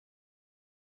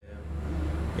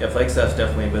Yeah, Flagstaff's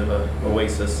definitely a bit of an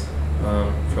oasis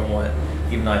from what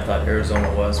even I thought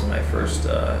Arizona was when I first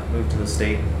moved to the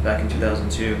state back in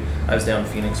 2002. I was down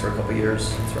in Phoenix for a couple years.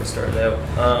 That's where I started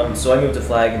out. So I moved to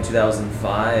Flag in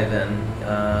 2005,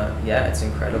 and yeah, it's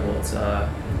incredible. It's a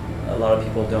lot of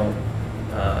people don't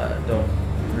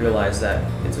realize that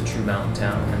it's a true mountain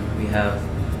town, and we have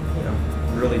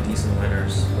really decent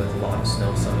winters with a lot of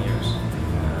snow some years.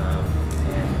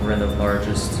 And we're in the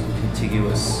largest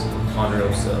contiguous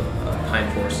ponderosa pine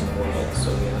forest in the world,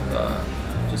 so we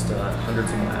have just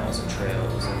hundreds of miles of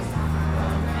trails.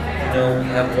 And, we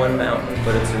have one mountain,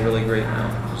 but it's a really great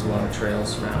mountain. There's a lot of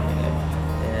trails surrounding it.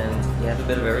 And you have a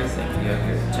bit of everything. You have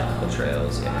your technical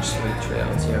trails, you have your straight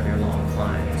trails, you have your long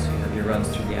climbs, you have your runs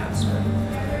through the Aspen.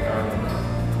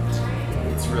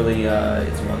 It's really,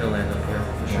 it's wonderland up here,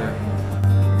 for sure.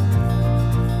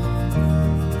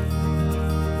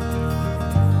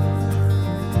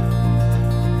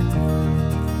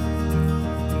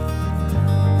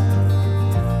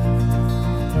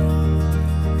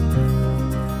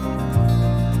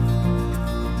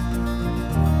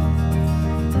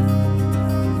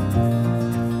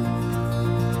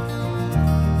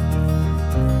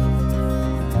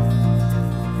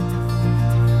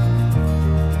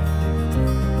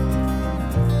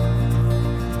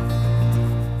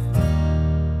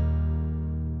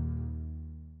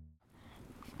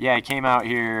 Yeah, I came out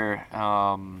here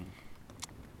about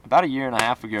a year and a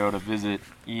half ago to visit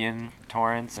Ian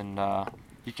Torrence, and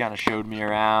he kind of showed me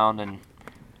around, and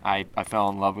I fell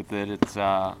in love with it. It's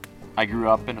I grew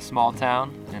up in a small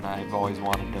town, and I've always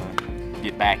wanted to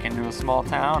get back into a small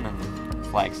town, and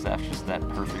Flagstaff's just that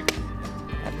perfect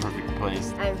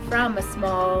place. I'm from a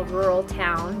small rural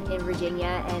town in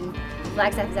Virginia, and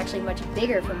Flagstaff is actually much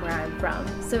bigger from where I'm from.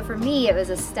 So for me, it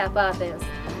was a step up. It was like,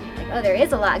 oh, there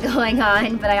is a lot going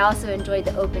on, but I also enjoyed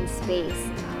the open space.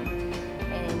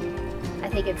 And I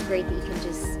think it's great that you can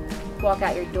just walk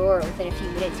out your door within a few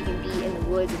minutes. You can be in the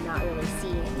woods and not really see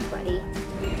anybody.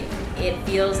 It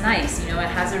feels nice, it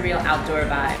has a real outdoor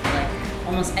vibe. Like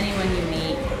almost anyone you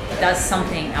meet does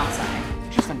something outside.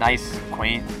 Just a nice,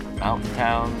 quaint mountain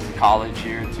town. There's a college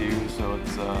here too, so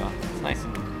it's nice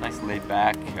laid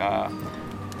back.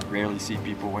 Rarely see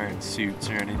people wearing suits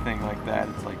or anything like that.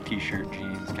 It's like t-shirt,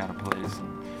 jeans kind of place,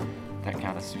 and that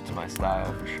kind of suits my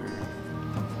style for sure.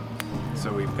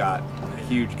 So we've got a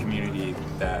huge community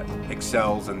that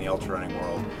excels in the ultra running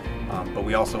world, but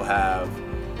we also have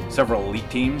several elite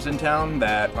teams in town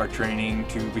that are training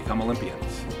to become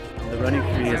Olympians. The running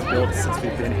community has built since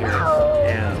we've been here,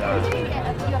 and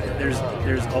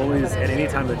there's always, at any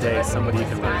time of the day, somebody you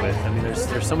can run with. I mean,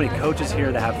 there's so many coaches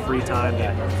here that have free time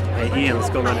that, hey Ian, let's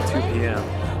go run at 2 p.m.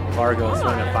 Vargo, let's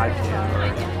run at 5 p.m.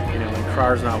 Or, when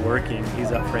Krar's not working,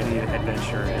 he's up for any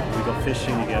adventure, and we go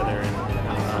fishing together,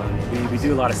 and we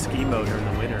do a lot of ski mode during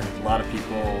the winter. A lot of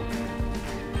people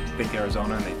think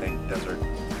Arizona and they think desert,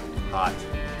 hot,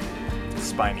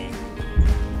 spiny,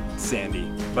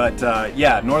 sandy. But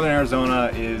yeah, northern Arizona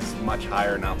is much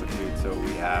higher in altitude, so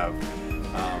we have,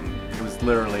 it was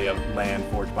literally a land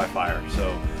forged by fire.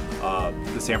 So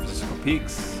the San Francisco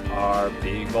peaks are a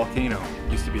big volcano.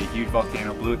 Used to be a huge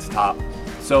volcano, blew its top.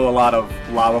 So a lot of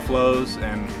lava flows,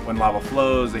 and when lava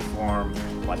flows, they form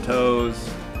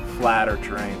plateaus, flatter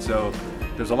terrain. So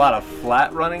there's a lot of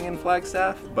flat running in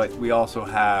Flagstaff, but we also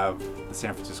have the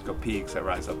San Francisco peaks that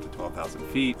rise up to 12,000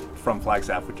 feet from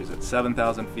Flagstaff, which is at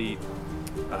 7,000 feet.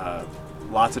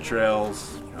 Lots of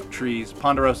trails, trees,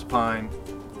 ponderosa pine.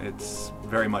 It's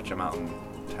very much a mountain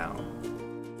town.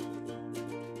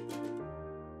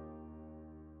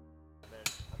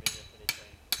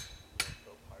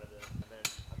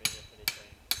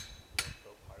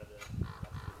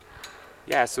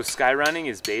 Yeah, so skyrunning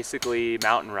is basically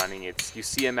mountain running. It's you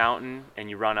see a mountain and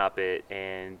you run up it,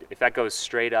 and if that goes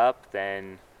straight up,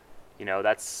 then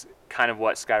that's kind of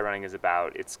what skyrunning is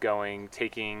about. It's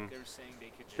taking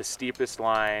the steepest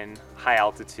line, high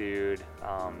altitude,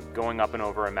 going up and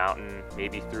over a mountain,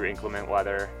 maybe through inclement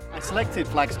weather. I selected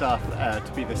Flagstaff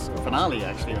to be the finale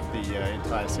actually of the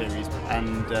entire series,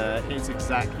 and it's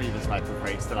exactly the type of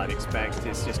race that I'd expect.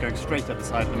 It's just going straight up the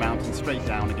side of the mountain, straight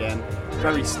down again,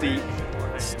 very steep,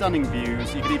 stunning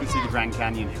views. You can even see the Grand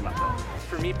Canyon from up there.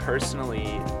 For me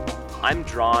personally, I'm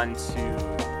drawn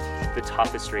to the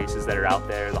toughest races that are out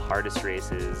there, the hardest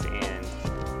races, and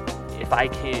if I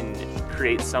can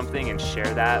create something and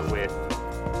share that with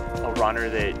a runner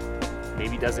that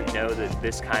maybe doesn't know that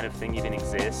this kind of thing even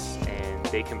exists, and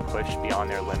they can push beyond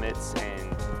their limits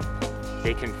and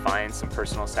they can find some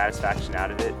personal satisfaction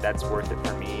out of it, that's worth it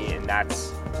for me, and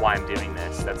that's why I'm doing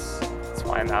this. That's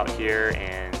why I'm out here,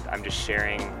 and I'm just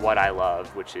sharing what I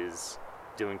love, which is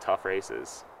doing tough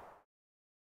races.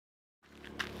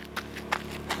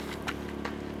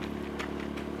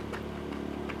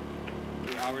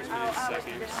 hours, minutes,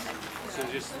 seconds. So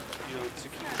just, you know, to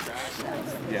keep track.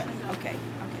 Yeah. Okay.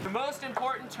 The most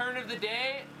important turn of the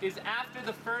day is after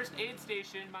the first aid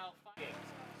station, mile 5.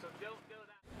 So don't go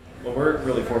that. Well, we're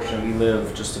really fortunate. We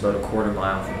live just about a quarter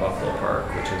mile from Buffalo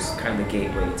Park, which is kind of the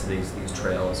gateway to these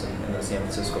trails and the San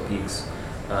Francisco peaks.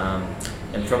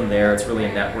 And from there, it's really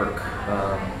a network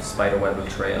spiderweb of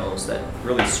trails that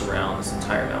really surround this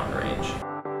entire mountain range.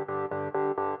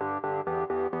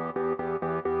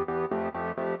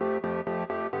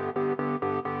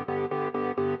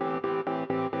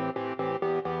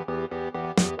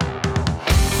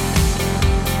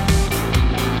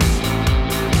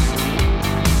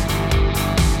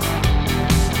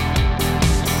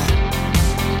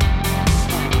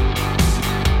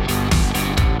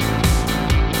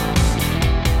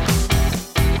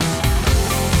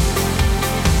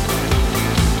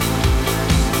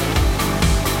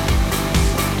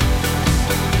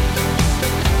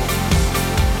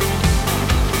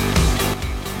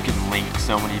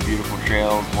 So many beautiful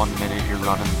trails. 1 minute you're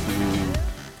running through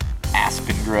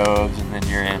aspen groves, and then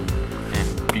you're in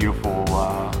beautiful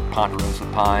ponderosa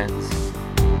pines.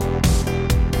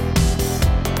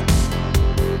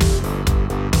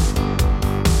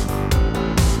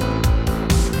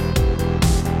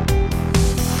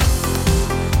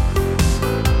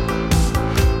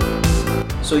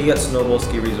 So you got snowball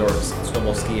ski resorts,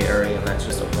 snowball ski area, and that's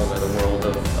just a whole other world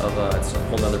of it's a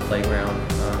whole other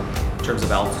playground. In terms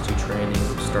of altitude training,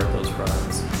 we start those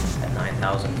runs at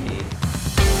 9,000 feet.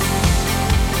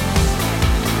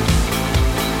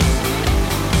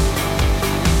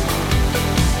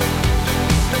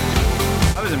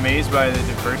 I was amazed by the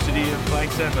diversity of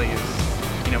Flagstaff. Like,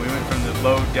 it's, you know, we went from the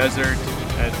low desert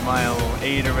at mile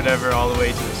 8 or whatever all the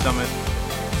way to the summit.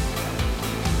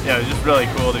 Yeah, it was just really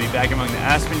cool to be back among the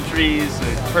aspen trees.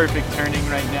 It's perfect turning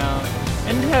right now,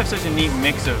 and to have such a neat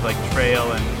mix of like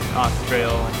trail and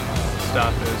off-trail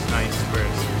stuff. It was nice where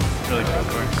it's really cool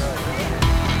course.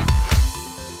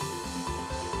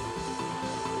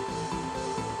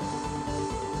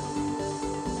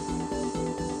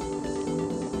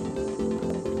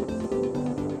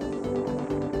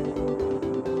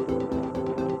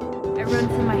 I run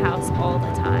from my house all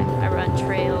the time. I run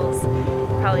trails,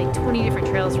 probably 20 different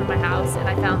trails from my house, and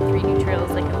I found 3 new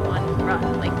trails like in one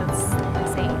run. Like, that's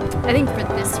insane. I think for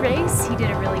this race, he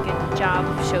did a really good job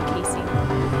of showcasing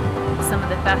some of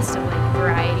the best of like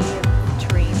variety of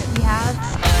terrain that we have.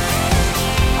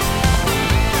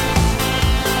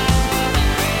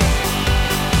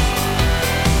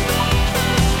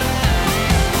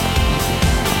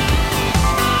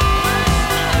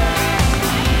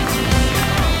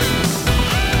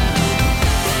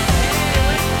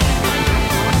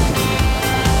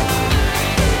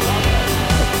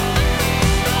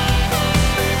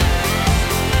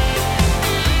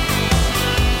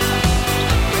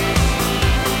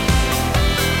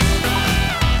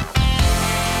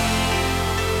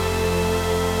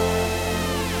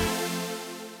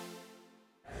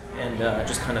 I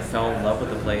just kind of fell in love with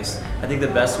the place. I think the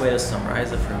best way to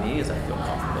summarize it for me is I feel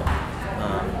comfortable.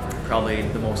 Probably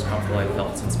the most comfortable I've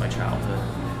felt since my childhood.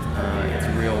 It's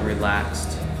a real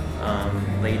relaxed,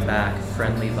 laid back,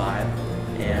 friendly vibe.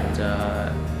 And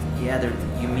yeah,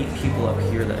 you meet people up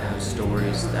here that have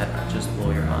stories that just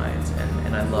blow your mind.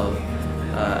 And I love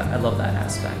that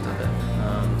aspect of it.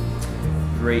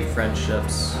 Great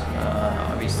friendships,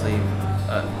 obviously.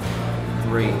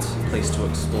 Great place to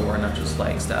explore, not just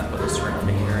Flagstaff, but the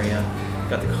surrounding area.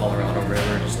 Got the Colorado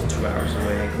River just 2 hours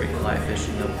away, great fly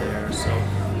fishing up there. So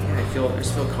yeah, I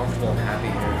just feel comfortable and happy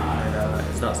here. And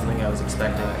it's not something I was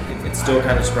expecting. It still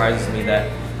kind of surprises me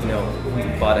that, you know, we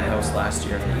bought a house last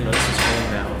year, and, you know, this is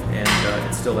home now, and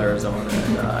it's still Arizona.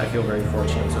 And I feel very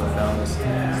fortunate to have found this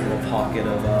little pocket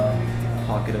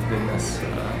of goodness here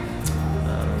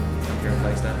in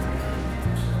Flagstaff.